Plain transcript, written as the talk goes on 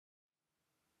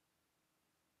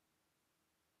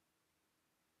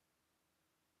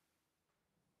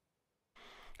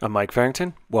I'm Mike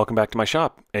Farrington. Welcome back to my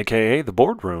shop, aka the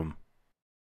boardroom.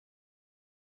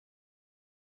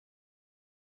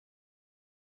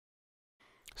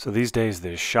 So these days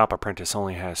the shop apprentice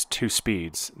only has two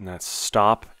speeds, and that's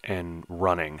stop and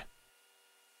running.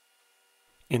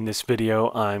 In this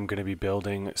video I'm going to be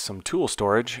building some tool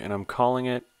storage, and I'm calling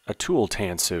it a Tool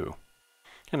Tansu.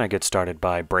 And I get started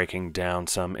by breaking down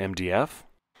some MDF.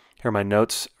 Here are my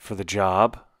notes for the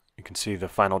job. You can see the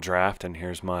final draft, and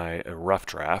here's my rough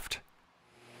draft.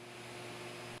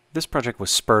 This project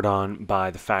was spurred on by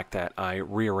the fact that I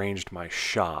rearranged my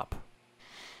shop.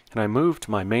 And I moved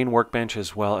my main workbench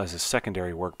as well as a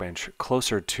secondary workbench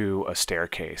closer to a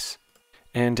staircase.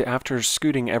 And after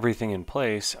scooting everything in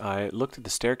place, I looked at the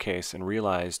staircase and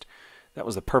realized that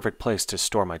was the perfect place to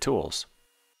store my tools.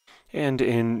 And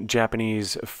in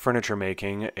Japanese furniture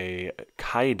making, a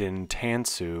Kaidan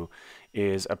Tansu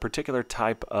is a particular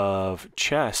type of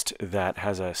chest that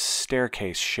has a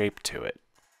staircase shape to it.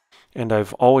 And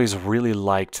I've always really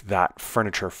liked that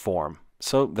furniture form.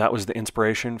 So that was the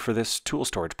inspiration for this tool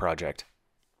storage project,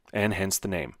 and hence the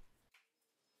name.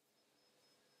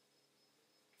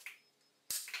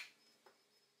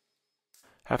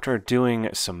 After doing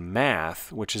some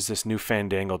math, which is this new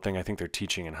fandangled thing I think they're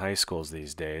teaching in high schools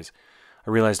these days, I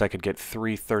realized I could get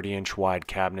three 30-inch wide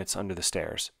cabinets under the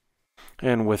stairs.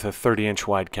 And with a 30-inch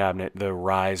wide cabinet, the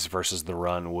rise versus the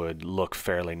run would look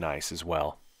fairly nice as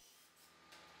well.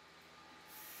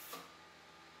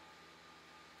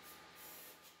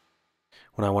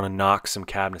 When I want to knock some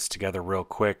cabinets together real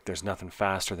quick, there's nothing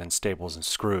faster than staples and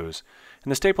screws.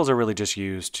 And the staples are really just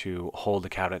used to hold the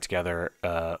cabinet together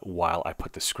while I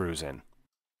put the screws in.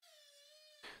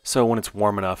 So when it's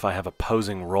warm enough, I have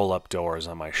opposing roll-up doors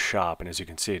on my shop, and as you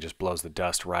can see, it just blows the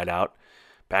dust right out,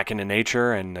 back into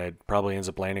nature, and it probably ends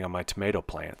up landing on my tomato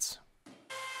plants.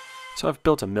 So I've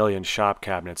built a million shop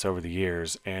cabinets over the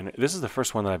years, and this is the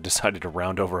first one that I've decided to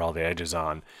round over all the edges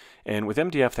on. And with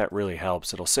MDF that really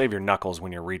helps. It'll save your knuckles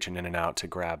when you're reaching in and out to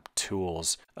grab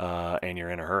tools and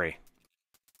you're in a hurry.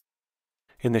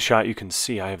 In the shot you can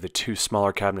see I have the two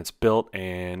smaller cabinets built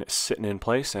and sitting in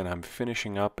place, and I'm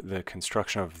finishing up the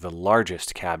construction of the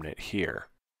largest cabinet here.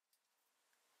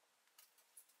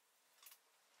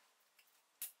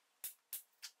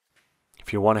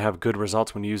 If you want to have good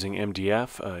results when using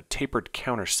MDF, a tapered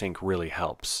countersink really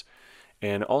helps.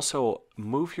 And also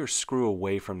move your screw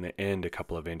away from the end a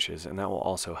couple of inches, and that will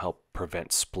also help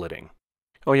prevent splitting.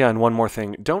 Oh yeah, and one more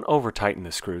thing, don't over tighten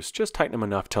the screws, just tighten them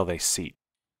enough till they seat.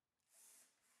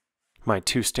 My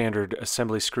two standard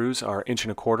assembly screws are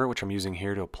 1.25 inch, which I'm using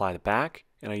here to apply the back,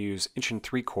 and I use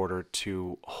 1.75 inch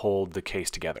to hold the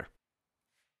case together.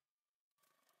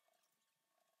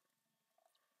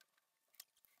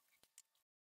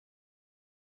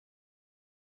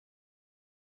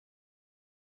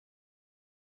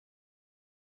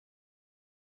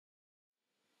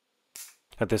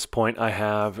 At this point I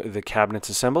have the cabinets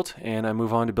assembled, and I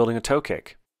move on to building a toe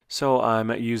kick. So I'm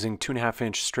using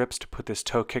 2.5-inch strips to put this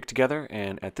toe kick together,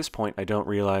 and at this point I don't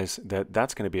realize that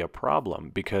that's going to be a problem,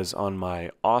 because on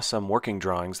my awesome working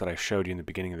drawings that I showed you in the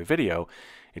beginning of the video,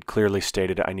 it clearly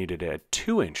stated I needed a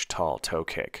 2-inch tall toe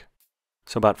kick.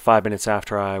 So about 5 minutes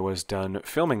after I was done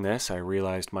filming this, I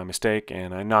realized my mistake,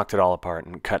 and I knocked it all apart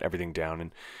and cut everything down,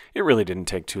 and it really didn't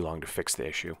take too long to fix the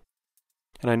issue.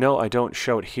 And I know I don't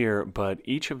show it here, but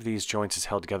each of these joints is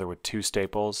held together with two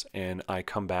staples, and I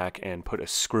come back and put a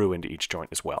screw into each joint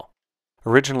as well.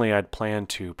 Originally I'd planned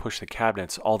to push the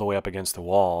cabinets all the way up against the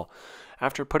wall.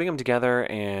 After putting them together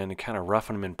and kind of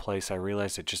roughing them in place, I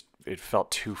realized it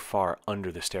felt too far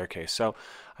under the staircase. So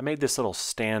I made this little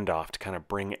standoff to kind of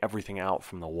bring everything out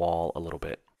from the wall a little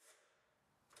bit.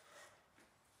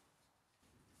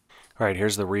 Alright,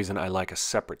 here's the reason I like a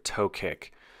separate toe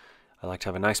kick. I like to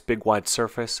have a nice big wide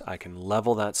surface. I can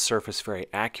level that surface very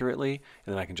accurately,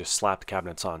 and then I can just slap the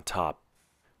cabinets on top.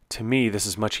 To me, this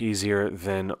is much easier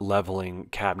than leveling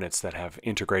cabinets that have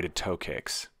integrated toe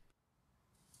kicks.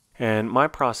 And my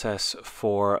process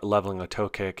for leveling a toe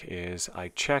kick is I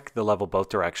check the level both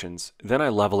directions, then I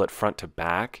level it front to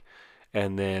back,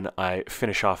 and then I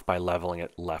finish off by leveling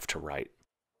it left to right.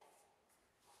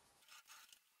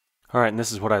 Alright, and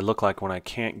this is what I look like when I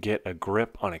can't get a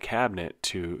grip on a cabinet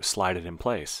to slide it in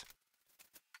place.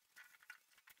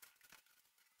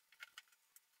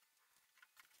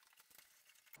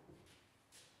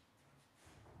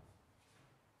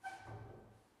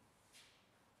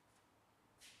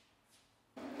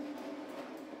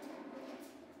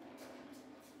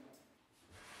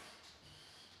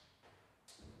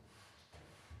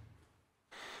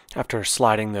 After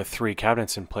sliding the three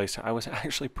cabinets in place, I was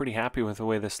actually pretty happy with the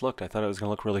way this looked. I thought it was going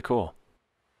to look really cool.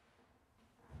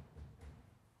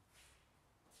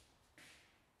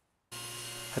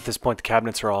 At this point, the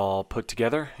cabinets are all put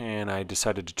together, and I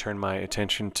decided to turn my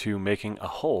attention to making a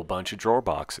whole bunch of drawer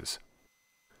boxes.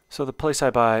 So the place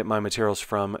I buy my materials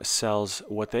from sells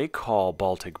what they call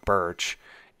Baltic birch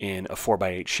in a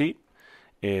 4x8 sheet.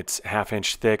 It's ½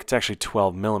 inch thick. It's actually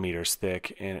 12 millimeters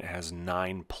thick, and it has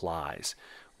 9 plies.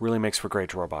 Really makes for great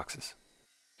drawer boxes.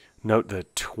 Note the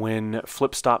twin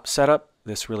flip stop setup.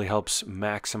 This really helps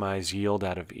maximize yield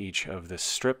out of each of the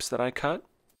strips that I cut.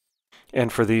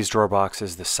 And for these drawer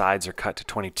boxes, the sides are cut to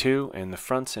 22 and the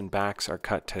fronts and backs are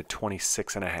cut to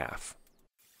 26.5.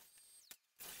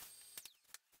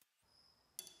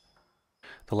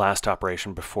 The last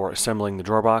operation before assembling the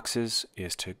drawer boxes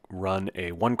is to run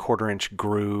a 1/4 inch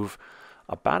groove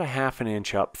about ½ an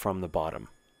inch up from the bottom.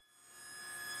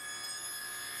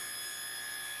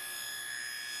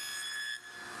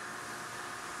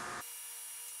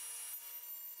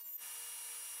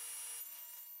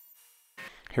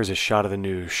 Here's a shot of the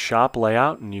new shop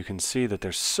layout, and you can see that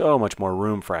there's so much more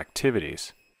room for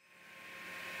activities.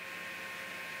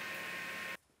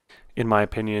 In my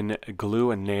opinion, glue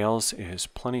and nails is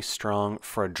plenty strong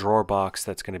for a drawer box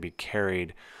that's going to be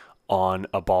carried on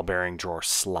a ball bearing drawer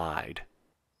slide.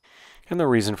 And the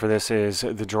reason for this is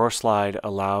the drawer slide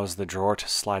allows the drawer to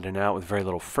slide in and out with very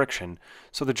little friction,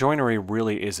 so the joinery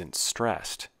really isn't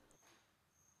stressed.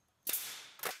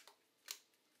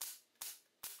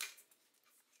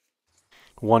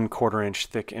 One 1/4 inch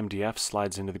thick MDF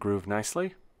slides into the groove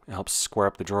nicely. It helps square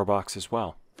up the drawer box as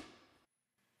well.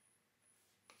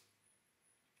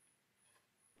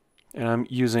 And I'm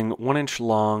using 1 inch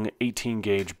long 18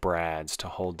 gauge brads to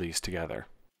hold these together.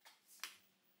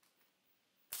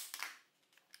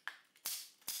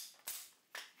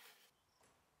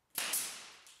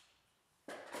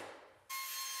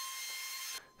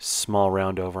 Small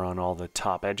round over on all the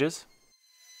top edges.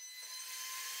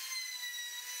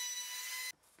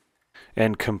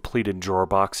 And completed drawer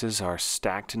boxes are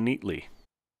stacked neatly.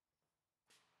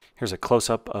 Here's a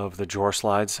close-up of the drawer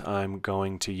slides I'm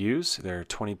going to use. They're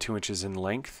 22 inches in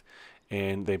length,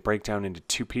 and they break down into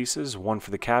 2 pieces, one for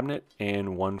the cabinet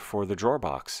and one for the drawer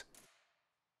box.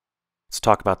 Let's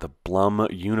talk about the Blum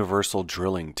Universal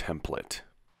Drilling Template.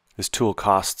 This tool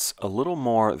costs a little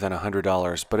more than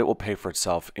 $100, but it will pay for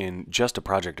itself in just a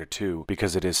project or two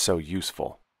because it is so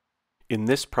useful. In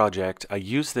this project, I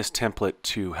used this template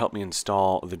to help me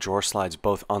install the drawer slides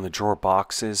both on the drawer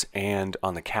boxes and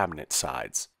on the cabinet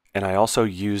sides. And I also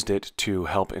used it to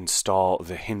help install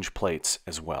the hinge plates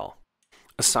as well.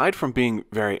 Aside from being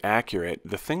very accurate,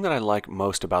 the thing that I like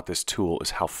most about this tool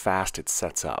is how fast it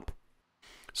sets up.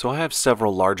 So I have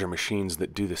several larger machines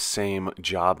that do the same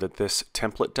job that this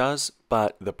template does,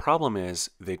 but the problem is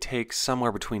they take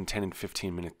somewhere between 10 and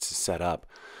 15 minutes to set up.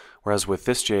 Whereas with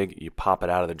this jig, you pop it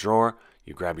out of the drawer,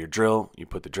 you grab your drill, you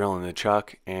put the drill in the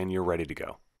chuck, and you're ready to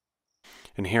go.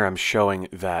 And here I'm showing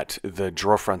that the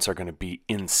drawer fronts are going to be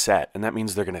inset, and that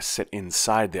means they're going to sit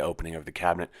inside the opening of the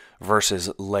cabinet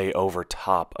versus lay over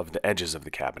top of the edges of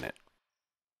the cabinet.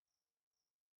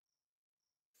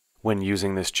 When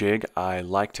using this jig, I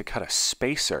like to cut a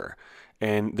spacer,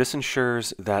 and this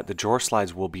ensures that the drawer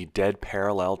slides will be dead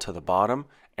parallel to the bottom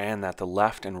and that the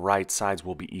left and right sides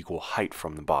will be equal height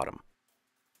from the bottom.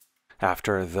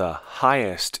 After the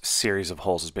highest series of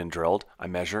holes has been drilled, I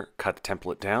measure, cut the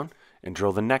template down, and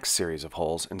drill the next series of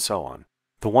holes, and so on.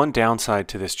 The one downside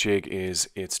to this jig is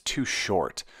it's too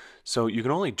short. So you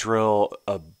can only drill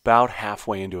about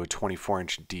halfway into a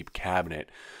 24-inch deep cabinet.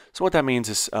 So what that means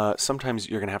is sometimes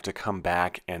you're going to have to come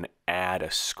back and add a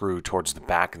screw towards the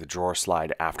back of the drawer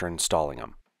slide after installing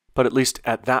them. But at least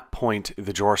at that point,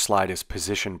 the drawer slide is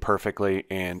positioned perfectly,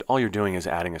 and all you're doing is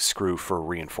adding a screw for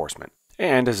reinforcement.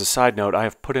 And as a side note, I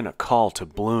have put in a call to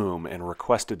Blum and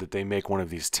requested that they make one of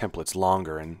these templates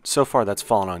longer, and so far that's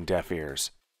fallen on deaf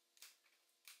ears.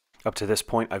 Up to this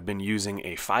point, I've been using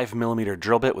a 5mm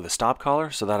drill bit with a stop collar,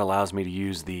 so that allows me to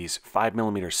use these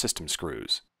 5mm system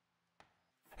screws.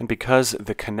 And because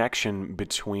the connection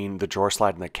between the drawer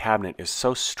slide and the cabinet is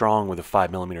so strong with a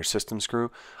 5mm system screw,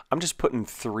 I'm just putting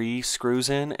 3 screws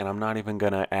in, and I'm not even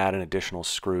going to add an additional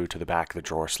screw to the back of the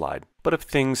drawer slide. But if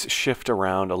things shift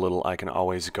around a little, I can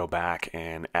always go back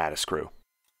and add a screw.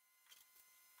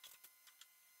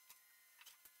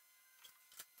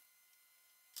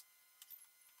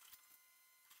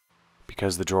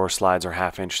 Because the drawer slides are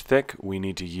 ½ inch thick, we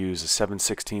need to use a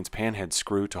 7/16 panhead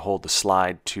screw to hold the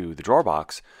slide to the drawer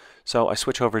box, so I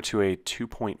switch over to a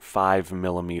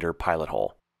 2.5mm pilot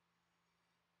hole.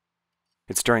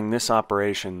 It's during this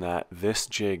operation that this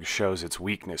jig shows its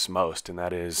weakness most, and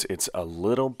that is it's a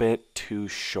little bit too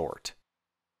short.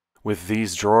 With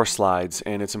these drawer slides,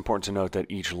 and it's important to note that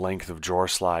each length of drawer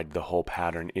slide, the whole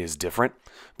pattern is different,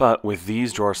 but with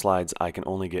these drawer slides, I can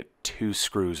only get 2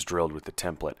 screws drilled with the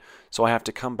template. So I have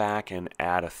to come back and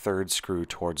add a 3rd screw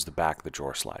towards the back of the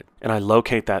drawer slide. And I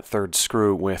locate that 3rd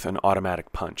screw with an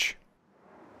automatic punch.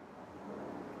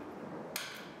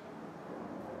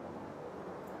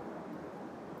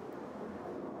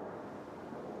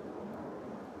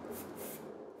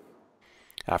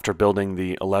 After building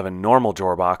the 11 normal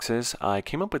drawer boxes, I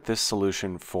came up with this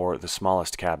solution for the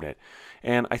smallest cabinet.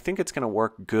 And I think it's going to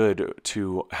work good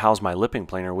to house my lipping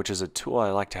planer, which is a tool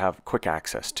I like to have quick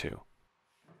access to.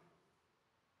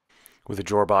 With the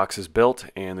drawer boxes built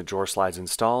and the drawer slides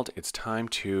installed, it's time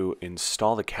to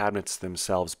install the cabinets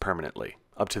themselves permanently.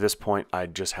 Up to this point, I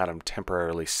just had them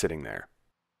temporarily sitting there.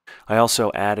 I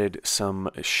also added some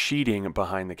sheeting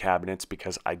behind the cabinets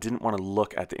because I didn't want to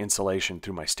look at the insulation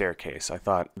through my staircase. I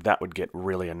thought that would get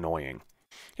really annoying.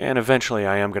 And eventually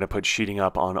I am going to put sheeting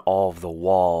up on all of the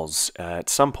walls at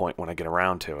some point when I get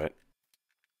around to it.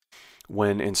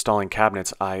 When installing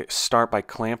cabinets, I start by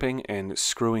clamping and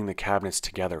screwing the cabinets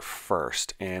together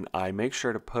first. And I make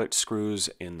sure to put screws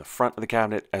in the front of the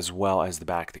cabinet as well as the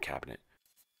back of the cabinet.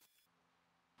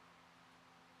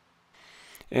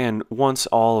 And once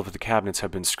all of the cabinets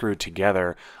have been screwed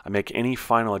together, I make any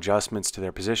final adjustments to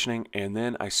their positioning, and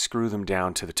then I screw them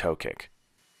down to the toe kick.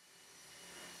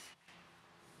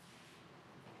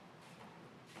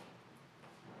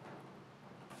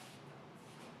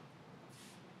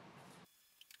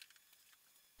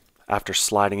 After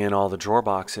sliding in all the drawer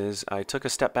boxes, I took a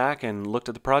step back and looked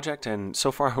at the project, and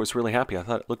so far I was really happy. I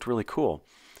thought it looked really cool.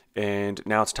 And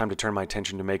now it's time to turn my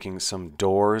attention to making some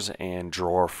doors and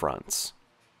drawer fronts.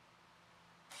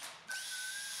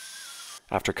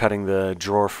 After cutting the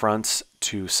drawer fronts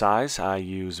to size, I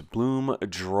use Blum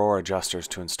drawer adjusters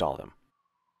to install them.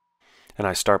 And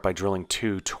I start by drilling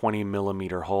 2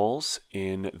 20mm holes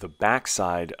in the back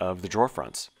side of the drawer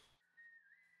fronts.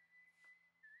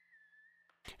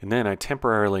 And then I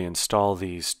temporarily install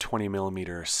these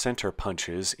 20mm center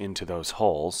punches into those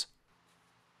holes.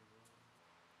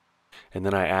 And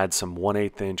then I add some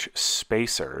 1/8 inch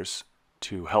spacers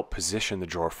to help position the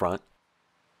drawer front.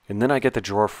 And then I get the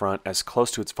drawer front as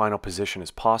close to its final position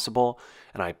as possible,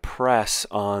 and I press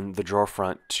on the drawer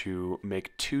front to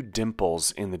make 2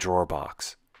 dimples in the drawer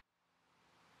box.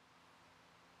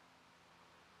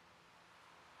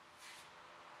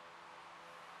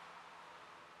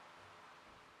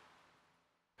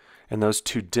 And those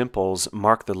 2 dimples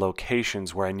mark the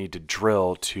locations where I need to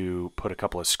drill to put a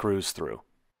couple of screws through.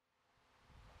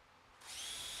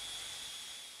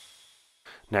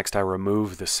 Next, I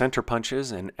remove the center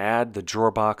punches and add the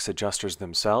drawer box adjusters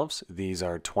themselves. These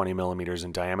are 20mm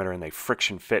in diameter and they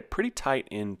friction fit pretty tight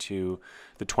into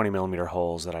the 20mm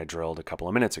holes that I drilled a couple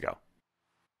of minutes ago.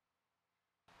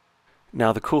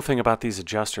 Now, the cool thing about these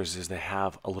adjusters is they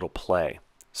have a little play.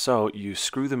 So you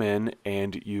screw them in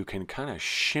and you can kind of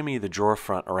shimmy the drawer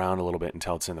front around a little bit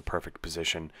until it's in the perfect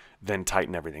position, then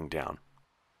tighten everything down.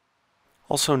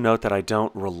 Also note that I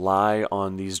don't rely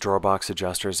on these drawer box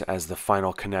adjusters as the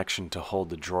final connection to hold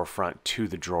the drawer front to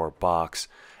the drawer box.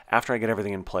 After I get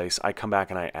everything in place, I come back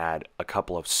and I add a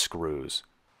couple of screws.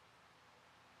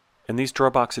 And these drawer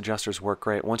box adjusters work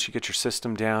great. Once you get your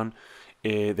system down,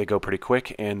 they go pretty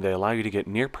quick and they allow you to get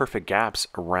near perfect gaps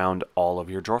around all of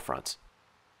your drawer fronts.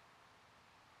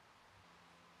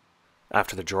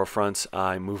 After the drawer fronts,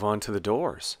 I move on to the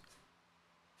doors.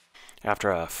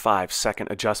 After a 5-second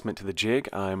adjustment to the jig,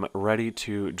 I'm ready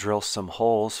to drill some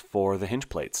holes for the hinge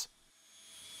plates.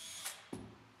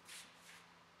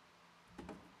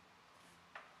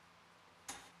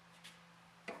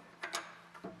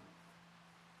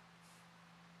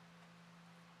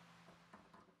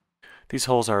 These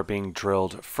holes are being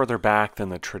drilled further back than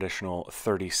the traditional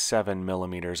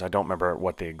 37mm. I don't remember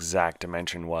what the exact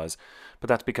dimension was, but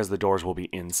that's because the doors will be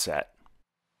inset.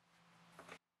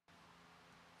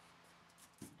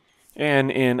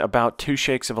 And in about 2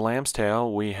 shakes of a lamb's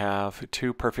tail, we have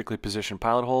 2 perfectly positioned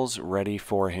pilot holes ready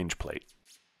for a hinge plate.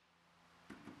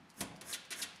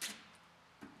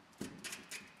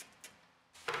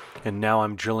 And now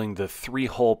I'm drilling the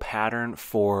 3-hole pattern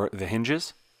for the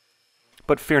hinges.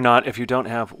 But fear not, if you don't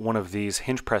have one of these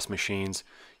hinge press machines,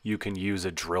 you can use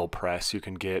a drill press. You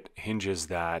can get hinges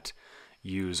that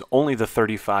use only the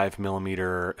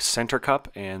 35mm center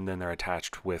cup, and then they're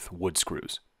attached with wood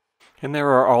screws. And there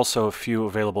are also a few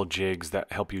available jigs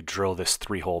that help you drill this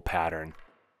 3-hole pattern.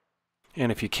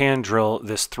 And if you can drill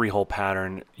this 3-hole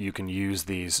pattern, you can use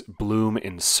these Blum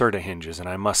Inserta hinges, and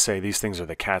I must say these things are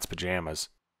the cat's pajamas.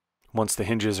 Once the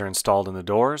hinges are installed in the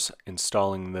doors,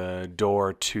 installing the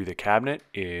door to the cabinet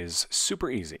is super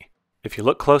easy. If you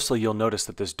look closely, you'll notice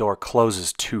that this door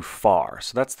closes too far.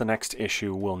 So that's the next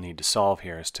issue we'll need to solve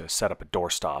here, is to set up a door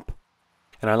stop.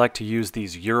 And I like to use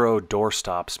these Euro door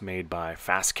stops made by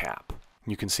Fastcap.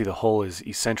 You can see the hole is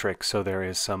eccentric, so there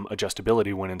is some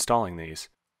adjustability when installing these.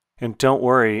 And don't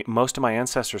worry, most of my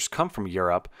ancestors come from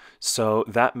Europe, so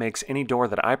that makes any door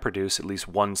that I produce at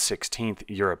least 1/16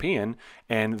 European,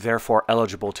 and therefore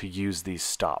eligible to use these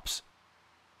stops.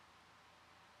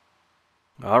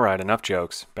 Alright, enough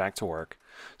jokes. Back to work.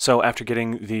 So after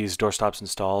getting these door stops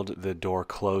installed, the door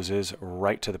closes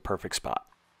right to the perfect spot.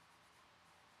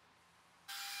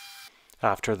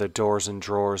 After the doors and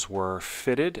drawers were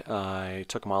fitted, I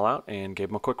took them all out and gave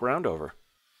them a quick round over.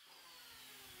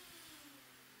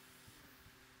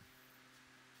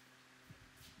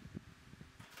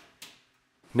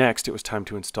 Next, it was time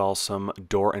to install some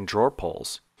door and drawer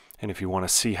pulls. And if you want to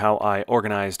see how I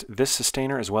organized this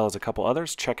sustainer as well as a couple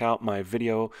others, check out my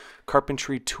video,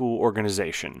 Carpentry Tool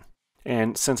Organization.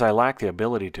 And since I lack the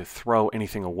ability to throw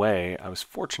anything away, I was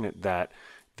fortunate that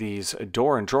these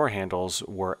door and drawer handles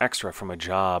were extra from a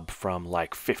job from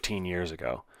like 15 years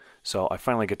ago. So I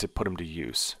finally get to put them to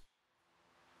use.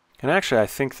 And actually, I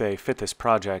think they fit this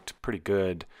project pretty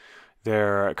good.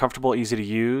 They're comfortable, easy to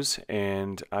use,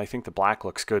 and I think the black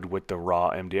looks good with the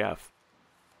raw MDF.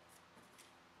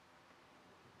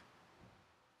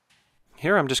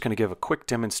 Here I'm just going to give a quick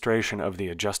demonstration of the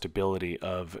adjustability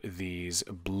of these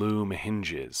Blum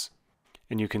hinges.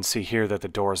 And you can see here that the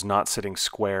door is not sitting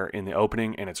square in the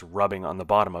opening and it's rubbing on the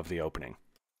bottom of the opening.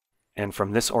 And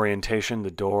from this orientation,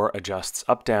 the door adjusts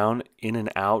up, down, in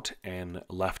and out, and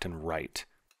left and right.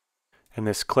 And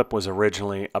this clip was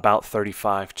originally about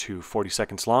 35 to 40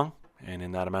 seconds long, and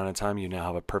in that amount of time you now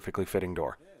have a perfectly fitting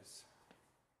door.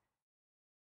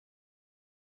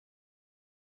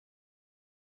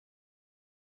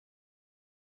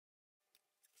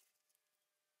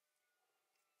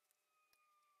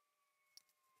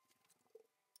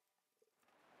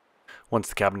 Once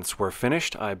the cabinets were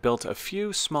finished, I built a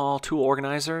few small tool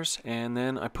organizers, and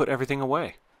then I put everything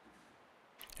away.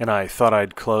 And I thought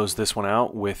I'd close this one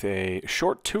out with a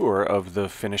short tour of the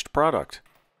finished product.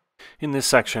 In this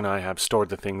section, I have stored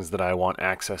the things that I want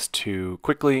access to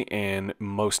quickly and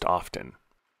most often.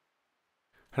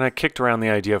 And I kicked around the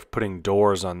idea of putting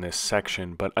doors on this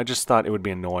section, but I just thought it would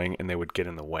be annoying and they would get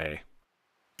in the way.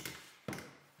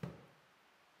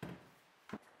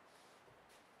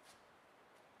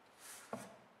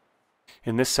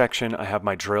 In this section, I have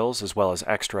my drills as well as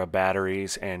extra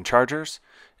batteries and chargers.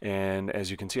 And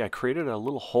as you can see, I created a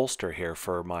little holster here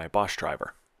for my Bosch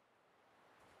driver.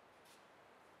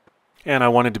 And I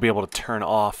wanted to be able to turn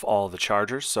off all the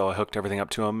chargers, so I hooked everything up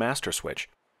to a master switch.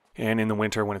 And in the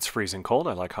winter when it's freezing cold,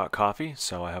 I like hot coffee,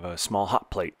 so I have a small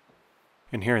hot plate.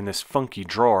 And here in this funky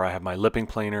drawer, I have my lipping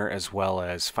planer as well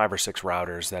as 5 or 6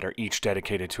 routers that are each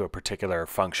dedicated to a particular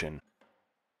function.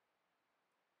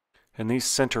 And these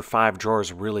center 5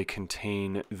 drawers really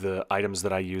contain the items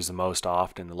that I use the most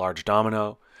often: the large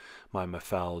domino, my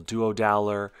Mafel duo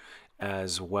dowler,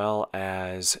 as well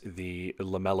as the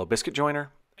lamello biscuit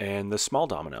joiner, and the small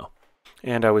domino.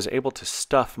 And I was able to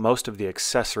stuff most of the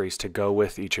accessories to go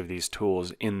with each of these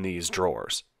tools in these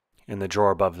drawers. In the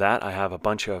drawer above that, I have a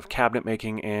bunch of cabinet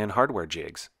making and hardware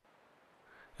jigs.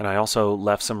 And I also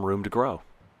left some room to grow.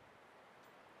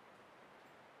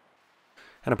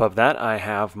 And above that, I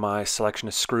have my selection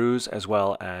of screws as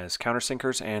well as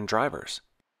countersinkers and drivers.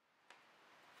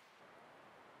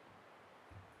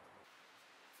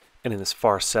 And in this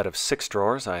far set of 6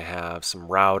 drawers, I have some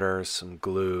routers, some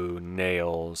glue,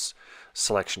 nails,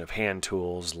 selection of hand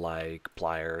tools like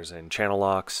pliers and channel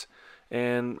locks,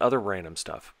 and other random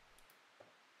stuff.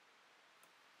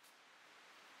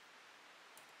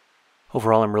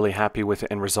 Overall, I'm really happy with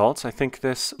the end results. I think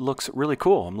this looks really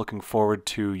cool. I'm looking forward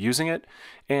to using it,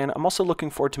 and I'm also looking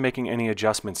forward to making any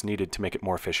adjustments needed to make it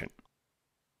more efficient.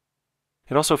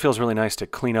 It also feels really nice to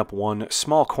clean up one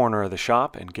small corner of the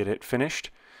shop and get it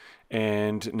finished.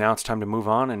 And now it's time to move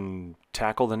on and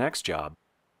tackle the next job.